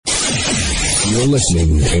You're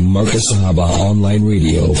listening to a Marcus Sahaba online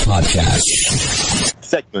radio podcast.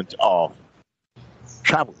 Segment of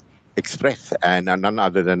Travel Express, and none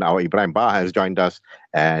other than our Ebrahim Ba has joined us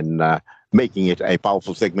and making it a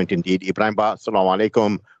powerful segment indeed. Ebrahim Ba, assalamu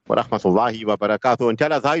alaikum wa rahmatullahi wa barakatuh. And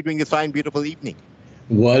tell us how you're doing this fine, beautiful evening.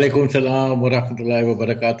 Wa alaikum salam wa rahmatullahi wa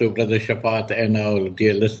barakatuh, Brother Shafat, and our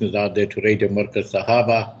dear listeners out there to Radio Marcus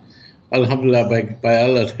Sahaba. Alhamdulillah, by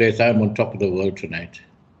Allah's grace, I'm on top of the world tonight.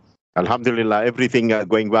 Alhamdulillah, everything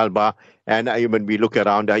going well, Ba. And when we look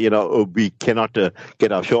around, we cannot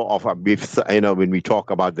get our show off when we talk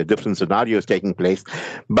about the different scenarios taking place.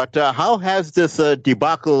 But how has this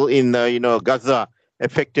debacle in Gaza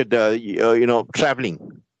affected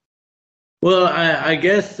traveling? Well, I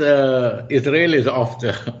guess Israel is off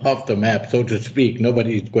the map, so to speak.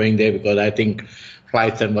 Nobody's going there because I think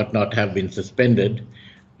flights and whatnot have been suspended.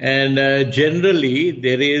 And generally,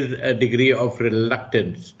 there is a degree of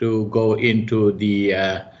reluctance to go into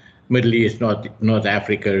the Middle East, North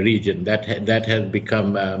Africa region. That has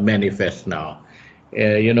become manifest now.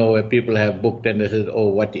 Where people have booked and they say, oh,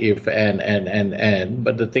 what if, and.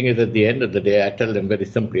 But the thing is, at the end of the day, I tell them very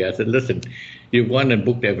simply, I said, listen, you've gone and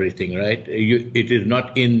booked everything, right? It is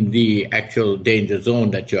not in the actual danger zone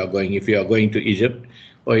that you are going. If you are going to Egypt,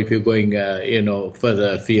 or if you're going,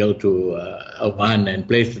 further afield to Oman and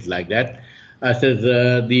places like that, I said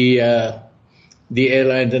the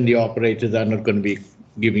airlines and the operators are not going to be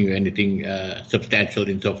giving you anything substantial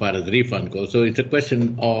insofar as refund goes. So it's a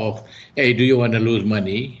question of, hey, do you want to lose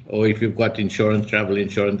money? Or if you've got insurance, travel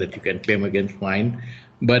insurance that you can claim against, fine.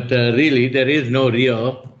 But really, there is no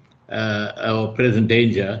real or present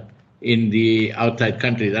danger in the outside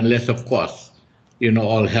countries, unless, of course,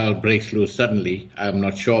 all hell breaks loose suddenly. I'm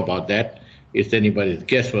not sure about that. It's anybody's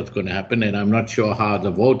guess what's going to happen, and I'm not sure how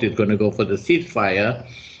the vote is going to go for the ceasefire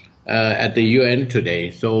at the UN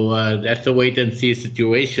today. So that's a wait-and-see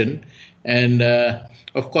situation. And,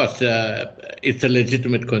 of course, it's a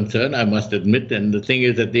legitimate concern, I must admit. And the thing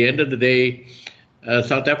is, at the end of the day,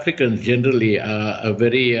 South Africans generally are a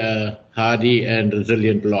very hardy and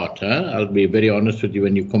resilient lot. I'll be very honest with you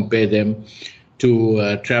when you compare them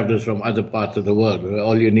to travelers from other parts of the world.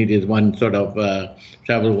 All you need is one sort of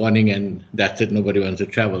travel warning, and that's it. Nobody wants to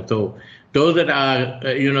travel. So those that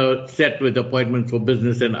are, set with appointments for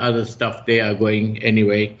business and other stuff, they are going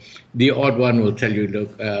anyway. The odd one will tell you,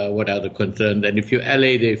 look, what are the concerns. And if you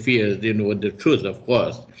allay their fears, with the truth, of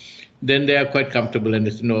course, then they are quite comfortable and they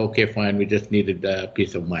say, no, okay, fine, we just needed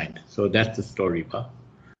peace of mind. So that's the story, Pa.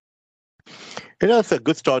 It's a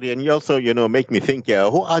good story. And you also, make me think,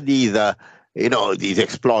 who are these... these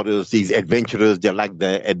explorers, these adventurers, they're like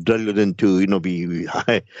the adrenaline to, be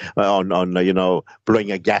on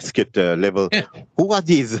blowing a gasket level. Yeah. Who are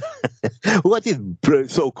these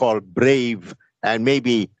so-called brave and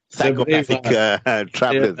maybe psychopathic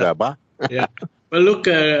travelers? Yeah. Yeah. Well, look,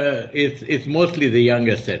 it's mostly the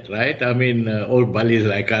younger set, right? I mean, old bullies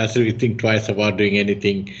like us, we think twice about doing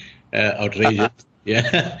anything outrageous.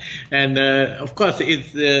 Yeah, and of course,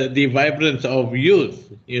 it's the vibrance of youth,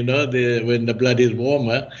 when the blood is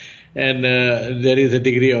warmer, and there is a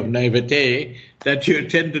degree of naivete that you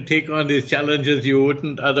tend to take on these challenges you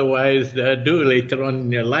wouldn't otherwise do later on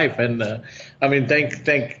in your life. And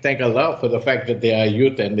thank Allah for the fact that they are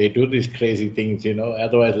youth and they do these crazy things,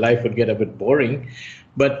 otherwise life would get a bit boring.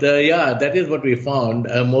 But that is what we found.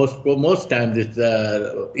 Most times it's,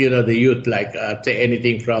 the youth, like say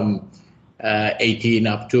anything from 18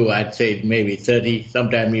 up to, I'd say, maybe 30,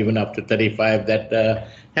 sometime even up to 35, that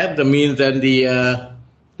have the means and the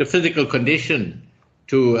physical condition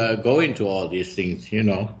to go into all these things,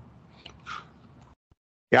 Yeah,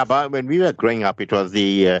 but when we were growing up, it was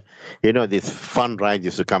the, this fun ride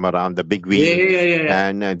used to come around, the big wheel, yeah.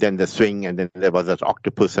 And then the swing, and then there was that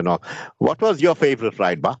octopus and all. What was your favorite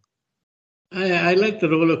ride, Ba? I like the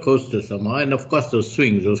roller coaster somehow, and of course those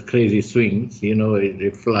swings, those crazy swings, they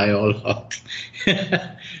fly all out.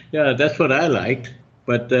 Yeah, that's what I liked.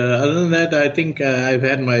 But other than that, I think I've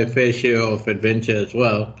had my fair share of adventure as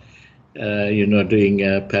well. Doing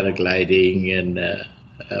paragliding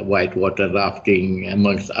and whitewater rafting,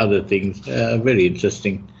 amongst other things. Very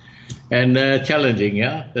interesting and challenging.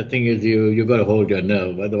 Yeah, the thing is, you got to hold your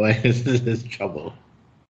nerve, otherwise there's trouble.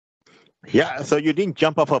 Yeah, so you didn't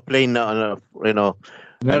jump off a plane Not off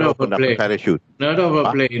a plane. Parachute. Not off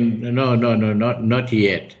a plane. No, not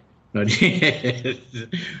yet. Not yet.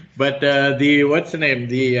 But the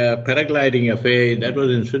paragliding affair, that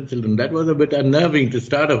was in Switzerland. That was a bit unnerving to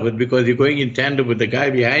start off with, because you're going in tandem with the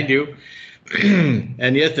guy behind you.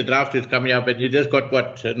 And yes, the draft is coming up, and you just got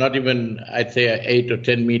not even, I'd say, an 8 or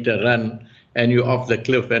 10 meter run, and you're off the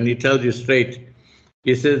cliff, and he tells you straight,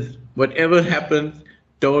 He says, whatever happens,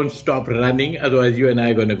 don't stop running, otherwise you and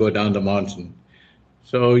I are going to go down the mountain.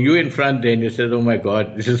 So you in front then, you said, oh my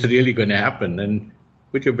God, this is really going to happen. And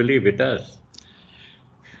would you believe it does?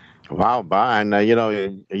 Wow, Ba, and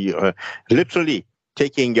you literally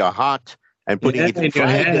taking your heart and putting it in your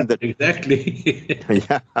right in hand, the exactly.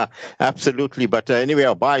 yeah, absolutely. But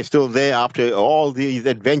anyway, Ba is still there after all these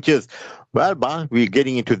adventures. Well, Ba, we're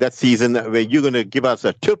getting into that season where you're going to give us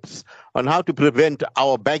tips on how to prevent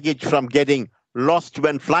our baggage from getting lost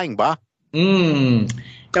when flying, Ba.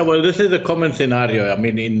 Yeah, well, this is a common scenario. I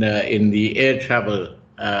mean, in the air travel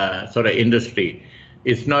sort of industry,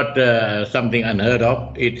 it's not something unheard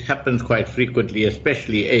of. It happens quite frequently,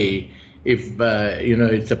 especially if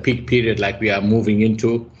it's a peak period like we are moving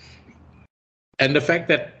into, and the fact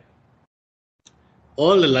that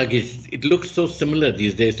all the luggage, it looks so similar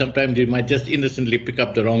these days. Sometimes you might just innocently pick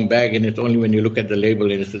up the wrong bag, and it's only when you look at the label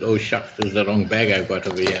and you say, "Oh shucks, this is the wrong bag I've got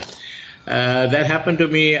over here." That happened to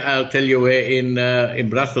me. I'll tell you where in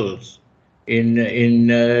Brussels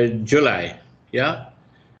in July. Yeah,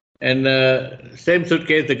 and same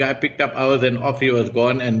suitcase. The guy picked up ours, and off he was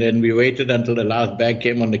gone. And then we waited until the last bag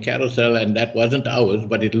came on the carousel, and that wasn't ours,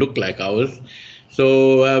 but it looked like ours.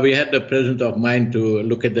 So we had the presence of mind to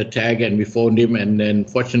look at the tag, and we phoned him. And then,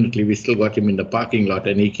 fortunately, we still got him in the parking lot,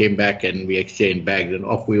 and he came back, and we exchanged bags, and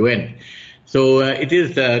off we went. So it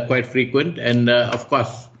is quite frequent, and of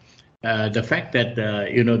course. The fact that,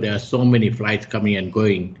 there are so many flights coming and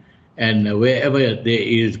going, and wherever there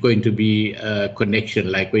is going to be a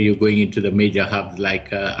connection, like where you're going into the major hubs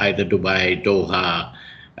like either Dubai, Doha,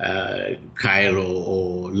 Cairo,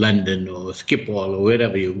 or London, or Schiphol, or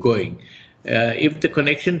wherever you're going, if the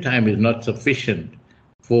connection time is not sufficient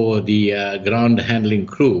for the ground handling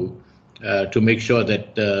crew to make sure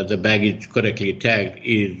that the baggage correctly tagged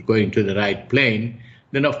is going to the right plane,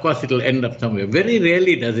 then of course it'll end up somewhere. Very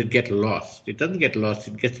rarely does it get lost. It doesn't get lost,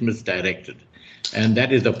 it gets misdirected. And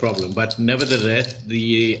that is the problem. But nevertheless,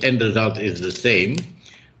 the end result is the same.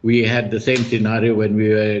 We had the same scenario when we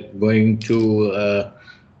were going to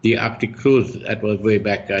the Arctic cruise. That was way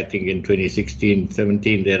back, I think, in 2016,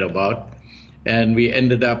 17, thereabout. And we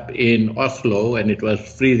ended up in Oslo, and it was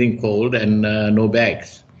freezing cold and no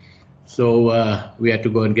bags. So we had to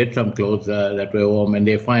go and get some clothes that were warm, and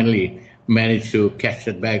they finally managed to catch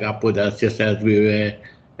that bag up with us just as we were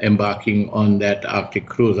embarking on that Arctic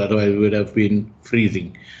cruise. Otherwise, we would have been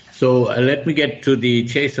freezing. So let me get to the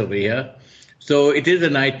chase over here. So it is a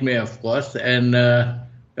nightmare, of course, and a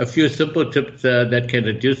few simple tips that can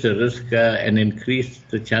reduce the risk and increase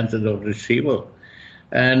the chances of retrieval.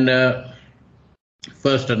 And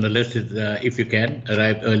first on the list is, if you can,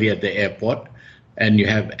 arrive early at the airport, and you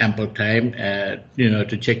have ample time,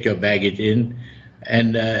 to check your baggage in.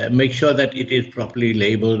 And make sure that it is properly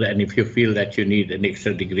labeled, and if you feel that you need an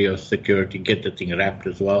extra degree of security, get the thing wrapped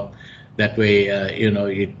as well. That way,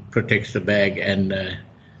 it protects the bag, and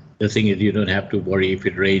the thing is you don't have to worry if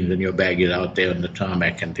it rains and your bag is out there on the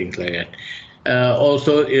tarmac and things like that.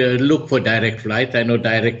 Also, look for direct flights. I know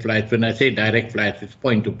direct flights, when I say direct flights, it's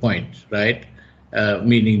point to point, right?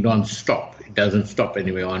 Meaning non-stop. It doesn't stop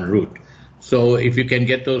anywhere en route. So if you can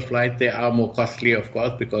get those flights, they are more costly, of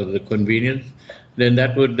course, because of the convenience. Then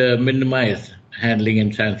that would minimize handling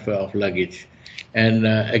and transfer of luggage. And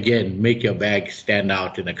again, make your bag stand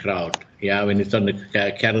out in a crowd. Yeah, when it's on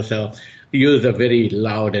the carousel, use a very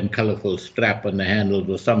loud and colorful strap on the handles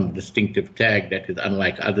or some distinctive tag that is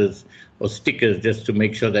unlike others, or stickers just to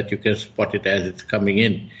make sure that you can spot it as it's coming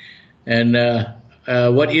in. And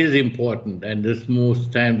what is important, and this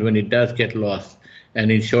most times when it does get lost,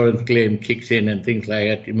 an insurance claim kicks in and things like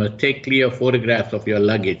that, you must take clear photographs of your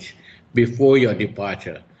luggage before your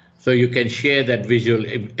departure, so you can share that visual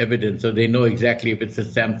evidence, so they know exactly if it's a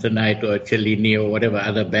Samsonite or a Cellini or whatever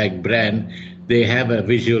other bag brand. They have a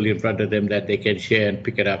visual in front of them that they can share and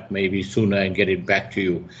pick it up maybe sooner and get it back to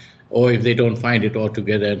you. Or if they don't find it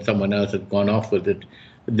altogether and someone else has gone off with it,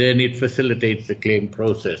 then it facilitates the claim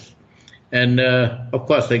process. And of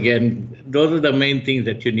course, again, those are the main things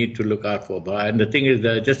that you need to look out for. And the thing is,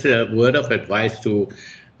 just a word of advice to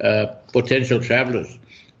potential travelers.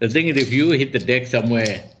 The thing is, if you hit the deck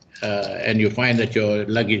somewhere and you find that your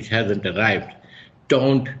luggage hasn't arrived,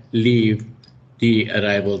 don't leave the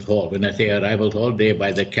arrivals hall. When I say arrivals hall, there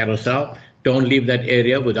by the carousel, don't leave that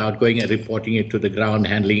area without going and reporting it to the ground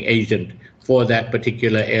handling agent for that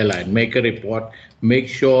particular airline. Make a report, make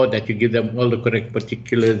sure that you give them all the correct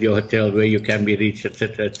particulars, your hotel, where you can be reached,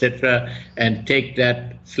 etc., and take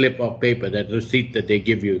that slip of paper, that receipt that they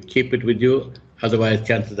give you, keep it with you. Otherwise,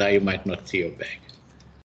 chances are you might not see your bag.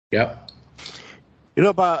 Yeah.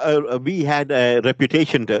 We had a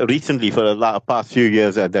reputation recently for the past few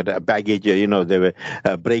years that baggage, they were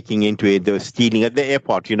breaking into it, they were stealing at the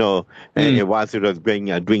airport, whilst it was doing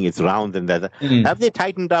its rounds and that. Have they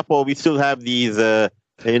tightened up, or we still have these,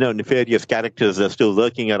 nefarious characters still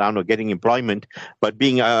lurking around or getting employment, but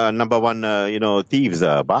being number one, thieves,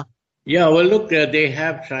 Ba? Yeah, well, look, they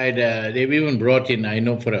have tried. They've even brought in, I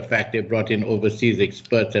know for a fact, they brought in overseas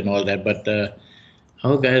experts and all that, but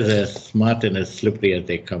our guys are as smart and as slippery as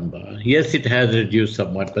they come by. Yes, it has reduced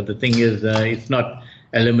somewhat, but the thing is, it's not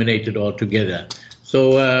eliminated altogether.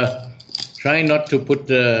 So try not to put,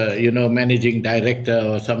 managing director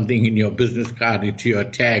or something in your business card into your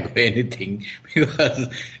tag or anything, because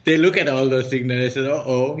they look at all those things and they say,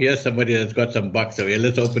 oh, here's somebody that's got some bucks over here.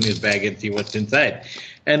 Let's open his bag and see what's inside.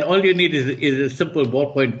 And all you need is a simple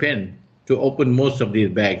ballpoint pen to open most of these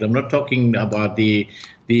bags. I'm not talking about the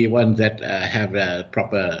ones that have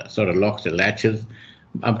proper sort of locks and latches.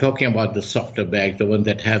 I'm talking about the softer bags, the ones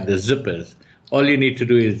that have the zippers. All you need to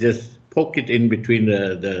do is just poke it in between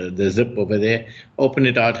the zip over there, open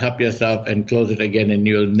it out, help yourself, and close it again, and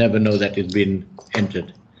you'll never know that it's been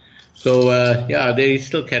entered. So, they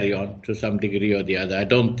still carry on to some degree or the other. I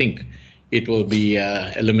don't think it will be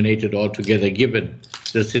eliminated altogether, given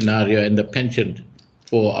the scenario and the penchant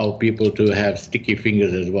for our people to have sticky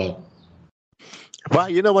fingers as well. Well,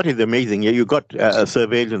 you know what is amazing? You got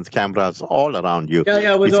surveillance cameras all around you.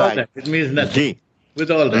 Yeah, with all that. It means nothing. Gee.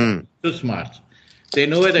 With all that. Too smart. They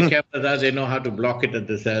know where the cameras are. They know how to block it at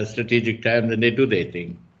the strategic times, and they do their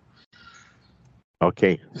thing.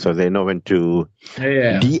 Okay, so they know when to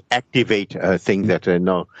deactivate things that,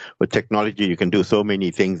 with technology you can do so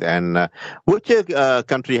many things. And which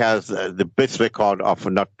country has the best record of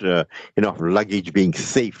not, luggage being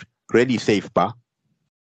safe, really safe, Ba?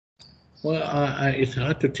 Well, it's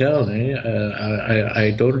hard to tell.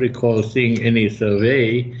 I don't recall seeing any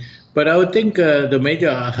survey, but I would think the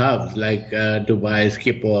major hubs like Dubai,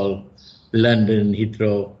 Schiphol, London,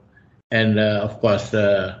 Heathrow, and of course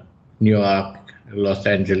New York, Los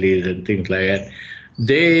Angeles, and things like that.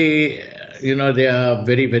 They are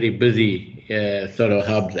very, very busy sort of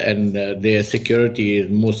hubs, and their security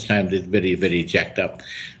most times is very, very jacked up.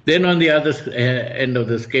 Then on the other end of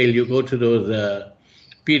the scale, you go to those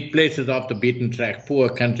places off the beaten track, poor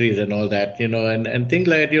countries and all that, and things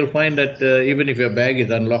like that. You'll find that even if your bag is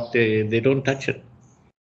unlocked, they don't touch it.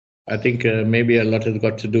 I think maybe a lot has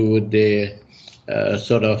got to do with their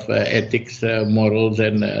sort of ethics, morals,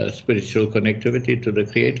 and spiritual connectivity to the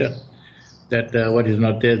Creator, that what is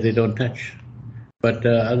not theirs, they don't touch. But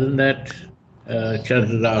other than that,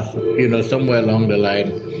 chances are, somewhere along the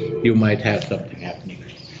line, you might have something happening.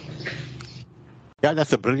 Yeah,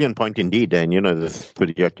 that's a brilliant point indeed. And,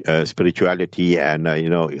 the spirituality and,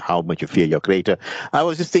 how much you fear your Creator. I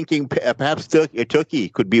was just thinking perhaps Turkey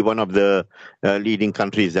could be one of the leading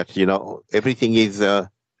countries that, everything is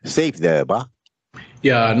safe there, Ba?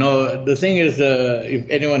 Yeah, no, the thing is, if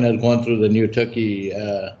anyone has gone through the new Turkey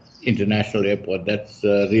International Airport, that's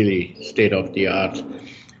really state of the art,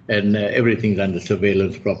 and everything's under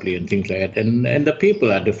surveillance properly and things like that. And the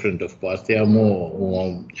people are different, of course. They are more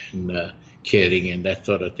warm and caring and that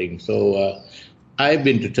sort of thing. So I've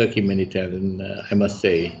been to Turkey many times, and I must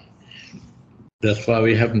say, thus far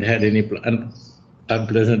we haven't had any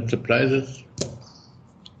unpleasant surprises.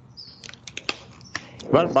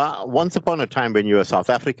 Well, once upon a time when you were South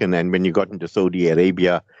African and when you got into Saudi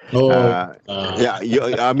Arabia, you're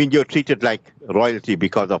treated like royalty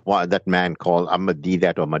because of what that man called Ahmed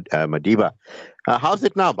Didat or Madiba. How's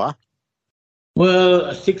it now, Ba?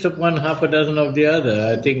 Well, 6 of one, half a dozen of the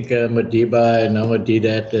other. I think Madiba and Ahmed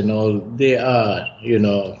Didat and all, they are,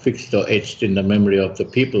 fixed or etched in the memory of the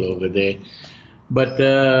people over there. But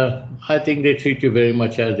I think they treat you very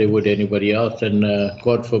much as they would anybody else, and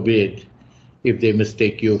God forbid, if they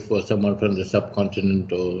mistake you for someone from the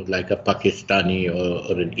subcontinent or like a Pakistani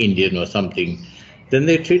or an Indian or something, then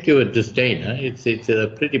they treat you with disdain. Huh? It's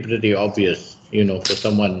pretty obvious, for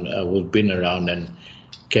someone who's been around and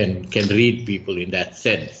can read people in that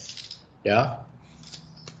sense. Yeah?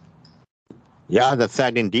 Yeah, that's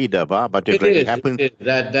sad indeed, but it really happens.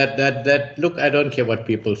 That look, I don't care what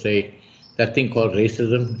people say. That thing called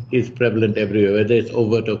racism is prevalent everywhere, whether it's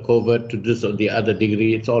overt or covert to this or the other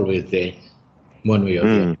degree, it's always there. One way or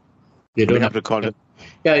the other. You don't have to call it.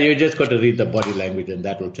 Yeah, you just got to read the body language, and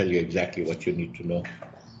that will tell you exactly what you need to know.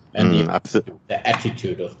 And the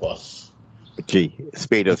attitude, of course. Gee,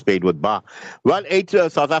 spade or spade with Ba. Well, 8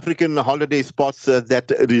 South African holiday spots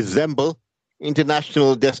that resemble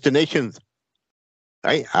international destinations.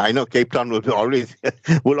 I know Cape Town will always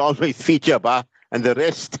feature Ba, and the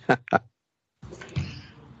rest.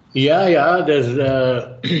 Yeah. There's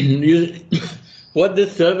what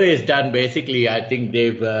this survey has done. Basically, I think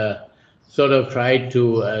they've sort of tried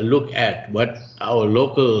to look at what our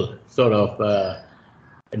local sort of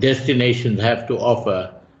destinations have to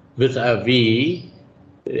offer vis-a-vis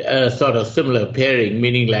a sort of similar pairing,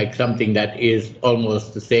 meaning like something that is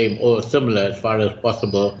almost the same or similar as far as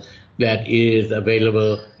possible that is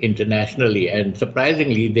available internationally. And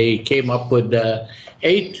surprisingly, they came up with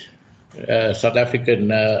 8 South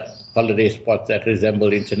African holiday spots that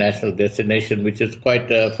resemble international destination, which is quite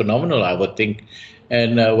phenomenal, I would think,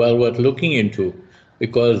 and well worth looking into.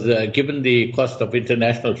 Because given the cost of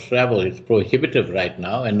international travel, it's prohibitive right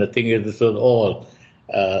now. And the thing is, this was all,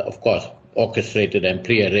 of course, orchestrated and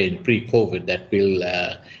pre-arranged, pre-COVID, that we'll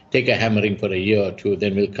take a hammering for a year or two,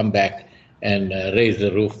 then we'll come back and raise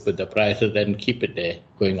the roof with the prices and keep it there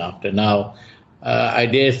going after. Now, I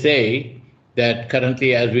dare say that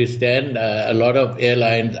currently as we stand, a lot of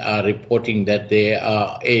airlines are reporting that they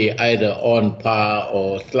are either on par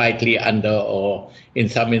or slightly under, or in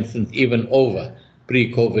some instances even over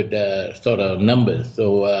pre-COVID sort of numbers.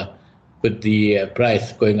 So with the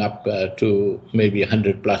price going up to maybe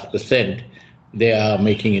 100+%, they are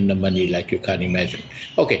making in the money like you can't imagine.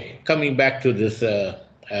 Okay, coming back to this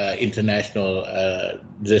international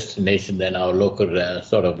destination, then our local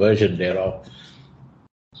sort of version thereof.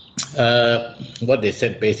 What they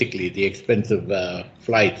said, basically, the expensive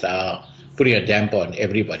flights are putting a damper on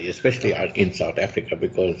everybody, especially in South Africa,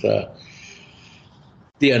 because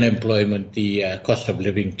the unemployment, the cost of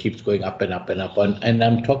living keeps going up and up and up. And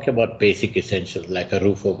I'm talking about basic essentials like a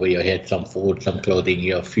roof over your head, some food, some clothing,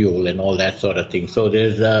 your fuel, and all that sort of thing. So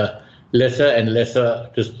there's lesser and lesser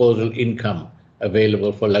disposable income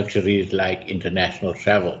available for luxuries like international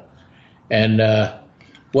travel. And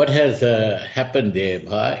what has happened there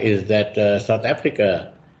is that South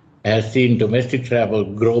Africa has seen domestic travel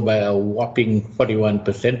grow by a whopping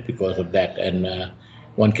 41% because of that. And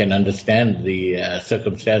one can understand the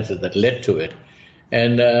circumstances that led to it.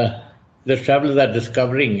 And the travelers are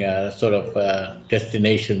discovering sort of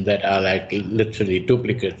destinations that are like literally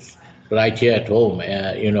duplicates right here at home,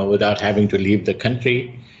 without having to leave the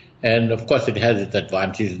country. And of course, it has its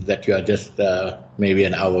advantages that you are just maybe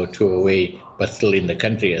an hour or two away, but still in the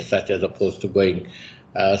country as such, as opposed to going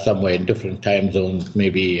somewhere in different time zones,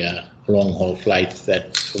 maybe long-haul flights,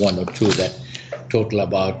 that one or two that total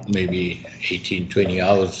about maybe 18, 20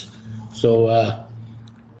 hours. So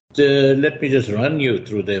let me just run you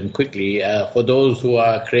through them quickly for those who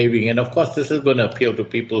are craving. And of course, this is going to appeal to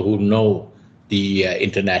people who know the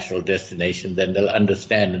international destination, then they'll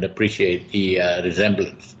understand and appreciate the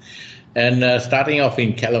resemblance. And starting off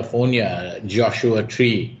in California, Joshua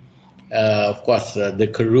Tree, of course, the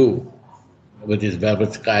Karoo with its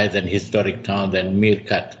velvet skies and historic towns, and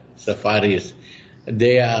Meerkat safaris.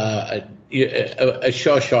 They are a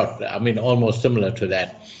sure shot, almost similar to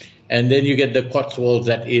that. And then you get the Cotswolds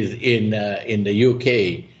that is in the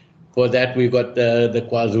UK. For that, we've got the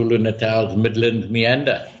KwaZulu-Natal's Midlands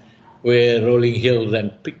Meander, where rolling hills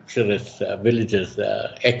and picturesque villages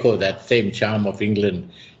echo that same charm of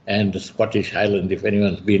England and the Scottish Highlands. If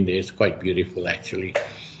anyone's been there, it's quite beautiful, actually.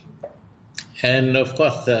 And of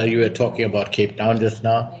course, you were talking about Cape Town just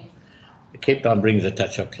now. Cape Town brings a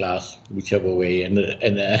touch of class, whichever way, and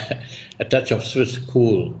a touch of Swiss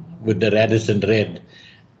cool with the Radisson Red.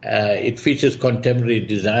 It features contemporary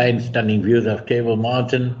design, stunning views of Table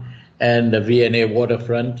Mountain and the V&A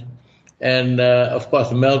waterfront. And of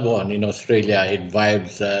course, Melbourne in Australia,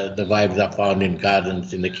 the vibes are found in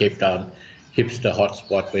gardens in the Cape Town hipster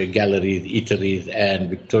hotspot, where galleries, eateries, and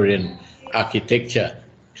Victorian architecture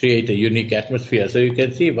create a unique atmosphere. So you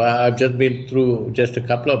can see, I've just been through just a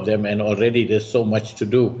couple of them, and already there's so much to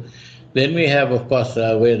do. Then we have, of course,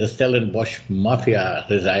 where the Stellenbosch Mafia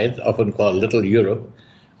resides, often called Little Europe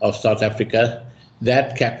of South Africa.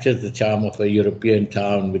 That captures the charm of a European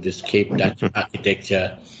town with its Cape Dutch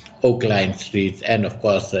architecture, oak-lined streets, and of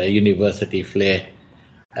course, university flair.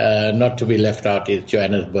 Not to be left out is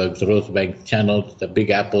Johannesburg's Rosebank Channels, the Big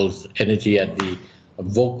Apple's energy at the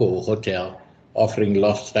Voco Hotel, offering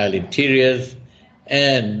loft-style interiors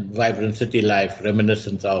and vibrant city life,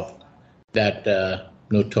 reminiscent of that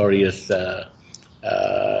notorious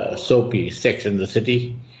soapy Sex in the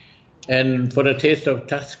City. And for a taste of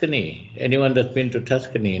Tuscany, anyone that's been to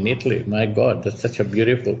Tuscany in Italy, my God, that's such a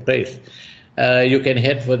beautiful place. You can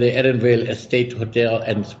head for the Erenvale Estate Hotel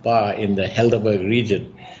and Spa in the Helderberg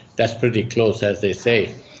region. That's pretty close, as they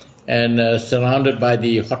say. And surrounded by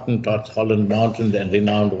the Hottentots, Holland Mountains, and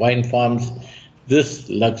renowned wine farms, this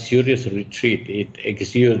luxurious retreat, it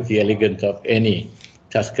exudes the elegance of any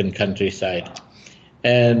Tuscan countryside.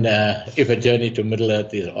 And if a journey to Middle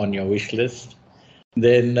Earth is on your wish list,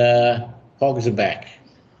 then Hog's Back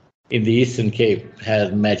in the Eastern Cape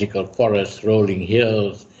has magical forests, rolling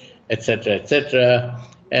hills, etc., etc.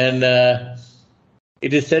 And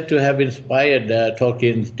it is said to have inspired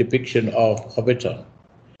Tolkien's depiction of Hobbiton.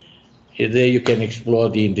 There you can explore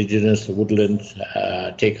the indigenous woodlands,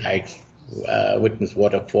 take hikes, witness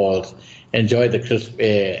waterfalls, enjoy the crisp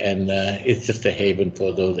air, and it's just a haven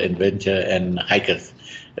for those adventure and hikers,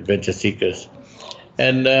 adventure seekers.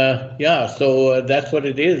 And so that's what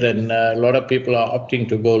it is. And a lot of people are opting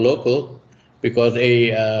to go local because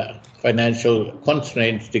financial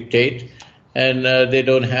constraints dictate, and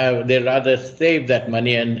they rather save that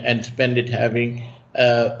money and spend it having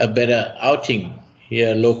a better outing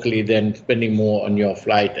here locally than spending more on your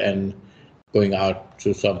flight and going out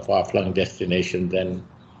to some far-flung destination than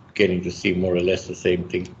getting to see more or less the same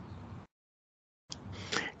thing.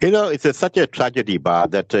 It's such a tragedy,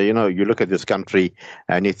 that, you look at this country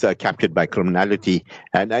and it's captured by criminality.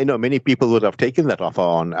 And I know many people would have taken that offer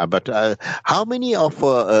on. But how many of,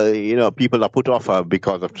 people are put off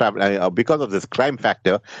because of travel, because of this crime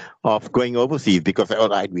factor of going overseas? Because, all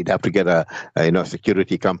right, we'd have to get a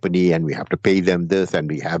security company and we have to pay them this and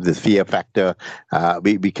we have this fear factor.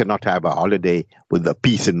 We cannot have a holiday with the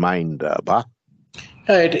peace in mind,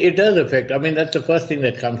 It does affect. I mean, that's the first thing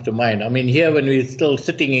that comes to mind. I mean, here when we're still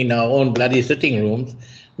sitting in our own bloody sitting rooms,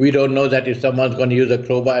 we don't know that if someone's going to use a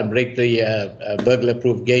crowbar and break the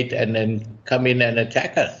burglar-proof gate and then come in and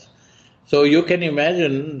attack us. So you can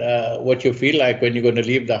imagine what you feel like when you're going to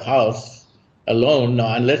leave the house alone.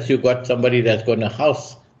 Now, unless you've got somebody that's going to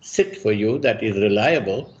house sit for you that is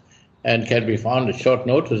reliable and can be found at short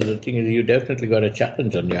notice, the thing is you definitely got a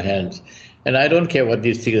challenge on your hands. And I don't care what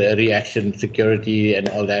these reaction security and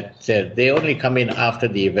all that says. They only come in after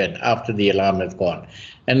the event, after the alarm has gone.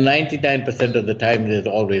 And 99% of the time, there's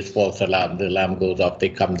always false alarm. The alarm goes off, they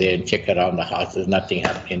come there and check around the house. There's nothing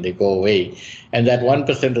happening. They go away. And that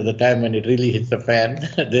 1% of the time when it really hits the fan,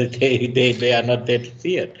 they are not there to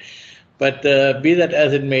see it. But be that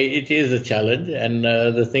as it may, it is a challenge. And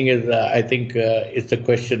the thing is, I think it's a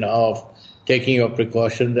question of taking your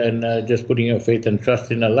precautions and just putting your faith and trust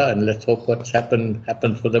in Allah, and let's hope what's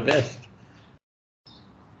happens for the best.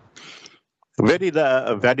 Very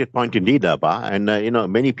valid point indeed, Abba. And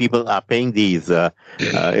many people are paying these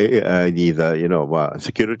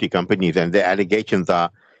security companies, and their allegations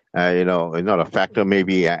are not a factor.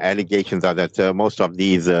 Maybe allegations are that most of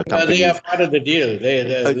these companies they are part of the deal.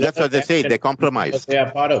 That's what they say. They compromise. They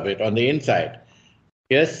are part of it on the inside.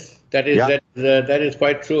 Yes. That is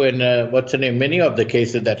quite true. And what's the name? Many of the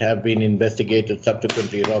cases that have been investigated,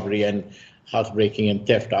 subsequently robbery and housebreaking and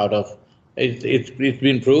theft out of, it's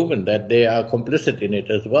been proven that they are complicit in it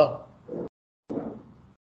as well.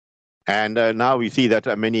 And now we see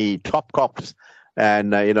that many top cops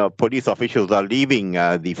and police officials are leaving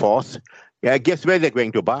the force. Guess where they're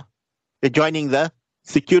going to, Ba? They're joining the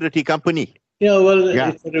security company.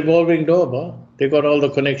 It's a revolving door, Ba. They got all the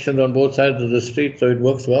connections on both sides of the street, so it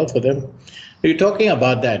works well for them. You're talking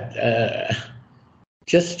about that.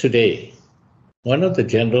 Just today, one of the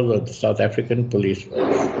generals of the South African police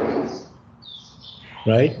force,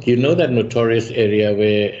 right? You know that notorious area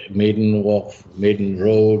where Maiden Wharf, Maiden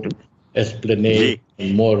Road, Esplanade,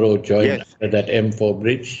 and Moore Road join under that M4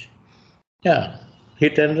 bridge? Yeah,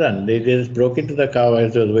 hit and run. They just broke into the car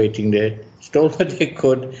as I was waiting there, stole what they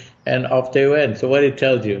could, and off they went. So what it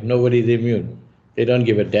tells you, nobody's immune. They don't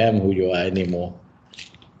give a damn who you are anymore.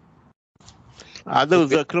 Are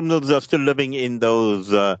those criminals are still living in those?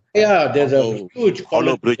 There's a huge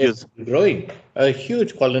hollow bridges growing. A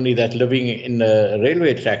huge colony that's living in the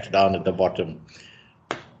railway tracks down at the bottom.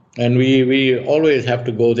 And we always have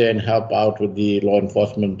to go there and help out with the law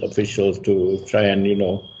enforcement officials to try and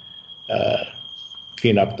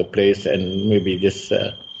clean up the place and maybe just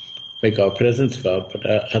make our presence felt. But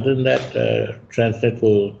other than that, Transnet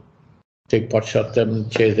will take pot shot them,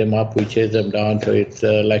 chase them up, we chase them down. So it's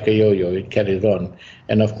like a yo-yo, it carries on.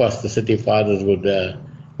 And of course, the city fathers would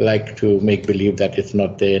like to make believe that it's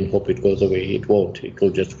not there and hope it goes away. It won't, it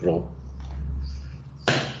will just grow.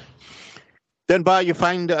 Then, Ba, you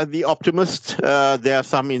find the optimist. There are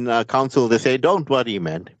some in council, they say, don't worry,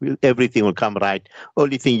 man. Everything will come right.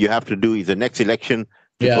 Only thing you have to do is the next election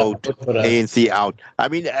to vote ANC out. I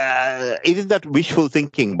mean, isn't that wishful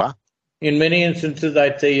thinking, Ba? In many instances,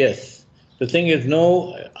 I'd say yes. The thing is,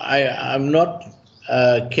 no, I'm not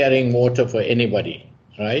carrying water for anybody,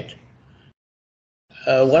 right?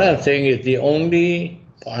 What I'm saying is the only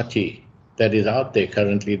party that is out there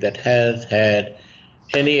currently that has had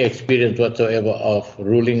any experience whatsoever of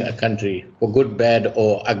ruling a country for good, bad,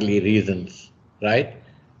 or ugly reasons, right,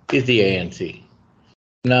 is the ANC.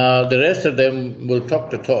 Now, the rest of them will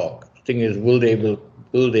talk the talk. The thing is, will they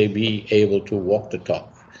be able to walk the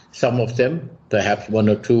talk? Some of them, perhaps one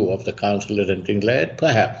or two of the councillors and things like that,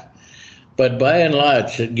 perhaps. But by and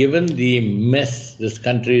large, given the mess this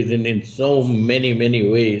country is in so many, many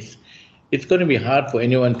ways, it's going to be hard for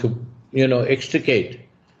anyone to, extricate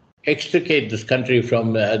this country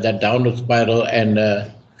from that downward spiral and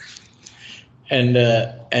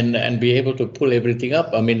be able to pull everything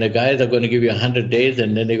up. I mean, the guys are going to give you 100 days,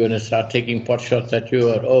 and then they're going to start taking pot shots at you,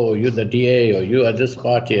 or, oh, you're the DA, or you are this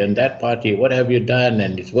party and that party, what have you done,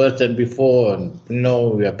 and it's worse than before, and,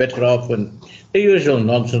 we are better off, and the usual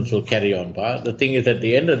nonsense will carry on. But the thing is, at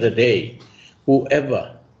the end of the day,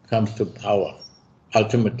 whoever comes to power,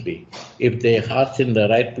 ultimately, if their heart's in the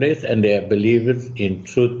right place and they are believers in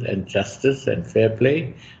truth and justice and fair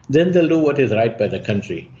play, then they'll do what is right by the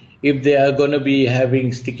country. If they are going to be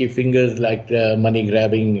having sticky fingers like the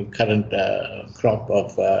money-grabbing current crop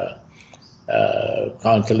of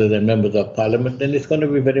councillors and members of parliament, then it's going to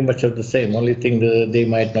be very much of the same. Only thing that they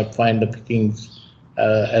might not find the pickings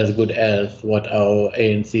as good as what our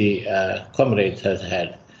ANC comrades has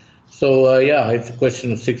had. So, it's a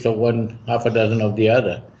question of 6 of one, half a dozen of the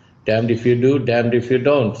other. Damned if you do, damned if you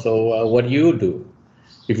don't. So what do you do?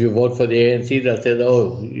 If you vote for the ANC, they'll say,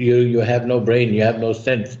 oh, you have no brain, you have no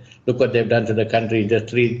sense. Look what they've done to the country. In just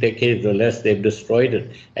 3 decades or less, they've destroyed it.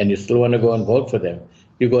 And you still want to go and vote for them.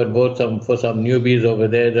 You go and vote for some newbies over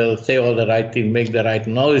there. They'll say all the right things, make the right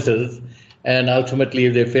noises. And ultimately,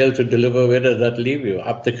 if they fail to deliver, where does that leave you?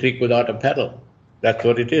 Up the creek without a paddle. That's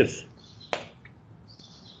what it is.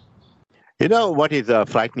 You know what is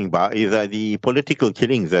frightening, Ba, is the political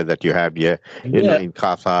killings that you have here in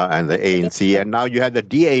CASA and the ANC, and now you have the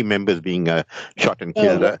DA members being shot and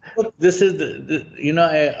killed. Look, this is,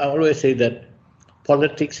 I always say that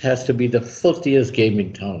politics has to be the filthiest game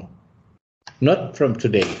in town. Not from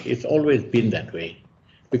today. It's always been that way.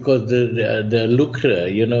 Because the lucre,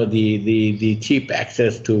 the cheap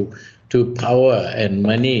access to power and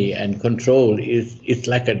money and control it's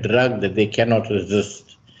like a drug that they cannot resist.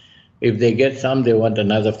 If they get some, they want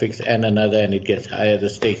another fix and another, and it gets higher. The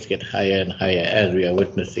stakes get higher and higher, as we are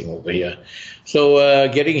witnessing over here. So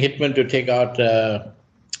getting hitmen to take out the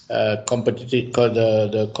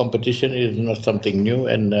competition is not something new,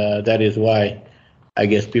 and that is why I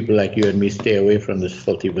guess people like you and me stay away from this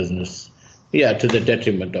filthy business. Yeah, to the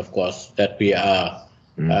detriment, of course, that we are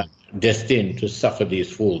destined to suffer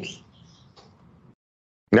these fools.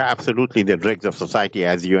 Yeah, absolutely. The dregs of society,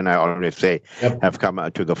 as you and I always say, have come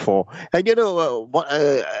to the fore. And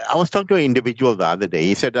I was talking to an individual the other day.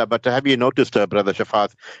 He said, but have you noticed, Brother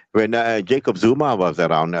Shafaz, when Jacob Zuma was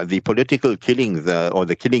around, the political killings or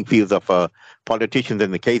the killing fields of politicians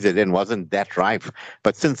in the KZN wasn't that rife.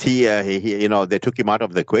 But since he they took him out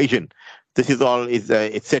of the equation, this is all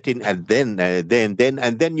it's set in, and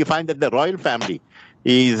then you find that the royal family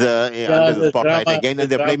is under the spotlight again, and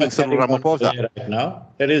they're blaming Cyril Ramaphosa. Right now,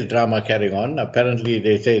 there is drama carrying on. Apparently,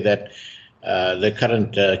 they say that the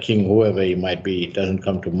current king, whoever he might be, doesn't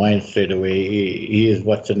come to mind straight away. He is,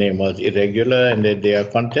 what's the name, was irregular, and they are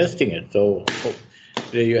contesting it. So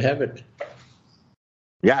there you have it.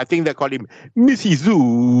 Yeah, I think they call him Missy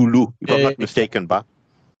Zulu, if I'm not mistaken, Ba.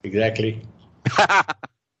 Exactly.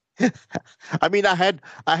 I mean, I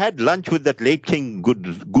had lunch with that late King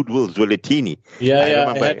Goodwill Zwelithini.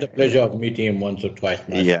 I had the pleasure of meeting him once or twice.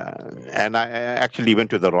 Yeah, and I actually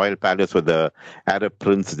went to the Royal Palace with the Arab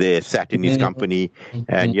Prince there, sat in his company,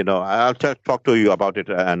 and I'll talk to you about it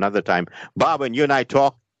another time. Bob, when you and I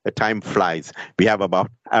talk, the time flies. We have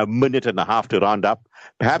about a minute and a half to round up.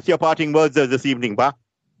 Perhaps your parting words this evening, Bob?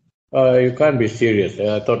 You can't be serious.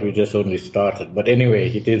 I thought we just only started. But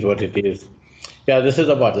anyway, it is what it is. Yeah, this is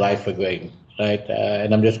about life again, right?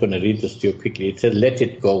 And I'm just going to read this to you quickly. It says, let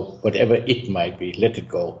it go, whatever it might be, let it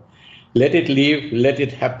go. Let it leave, let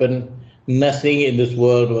it happen. Nothing in this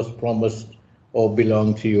world was promised or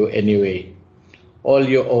belonged to you anyway. All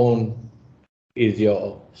you own is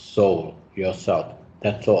your soul, yourself.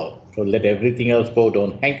 That's all. So let everything else go.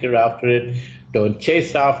 Don't hanker after it. Don't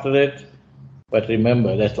chase after it. But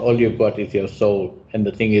remember, that's all you've got is your soul. And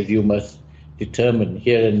the thing is, you must determine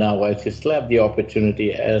here and now, whilst you still have the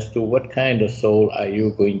opportunity, as to what kind of soul are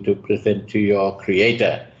you going to present to your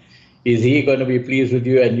Creator. Is he going to be pleased with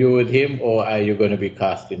you and you with him, or are you going to be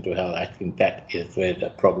cast into hell? I think that is where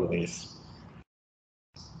the problem is.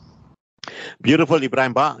 Beautiful,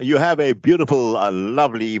 Ebrahim Ba. You have a beautiful,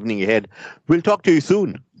 lovely evening ahead. We'll talk to you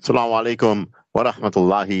soon. Assalamu alaikum wa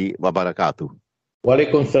rahmatullahi wa barakatuh. Wa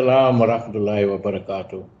alaikum salam wa rahmatullahi wa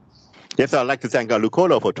barakatuh. Yes, I'd like to thank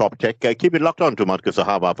Lucolo for Top Tech. Keep it locked on to Marcus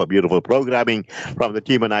Sahaba for beautiful programming from the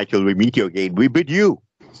team and I till we meet you again. We bid you.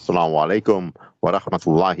 Assalamu alaikum wa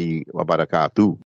rahmatullahi wa barakatuh.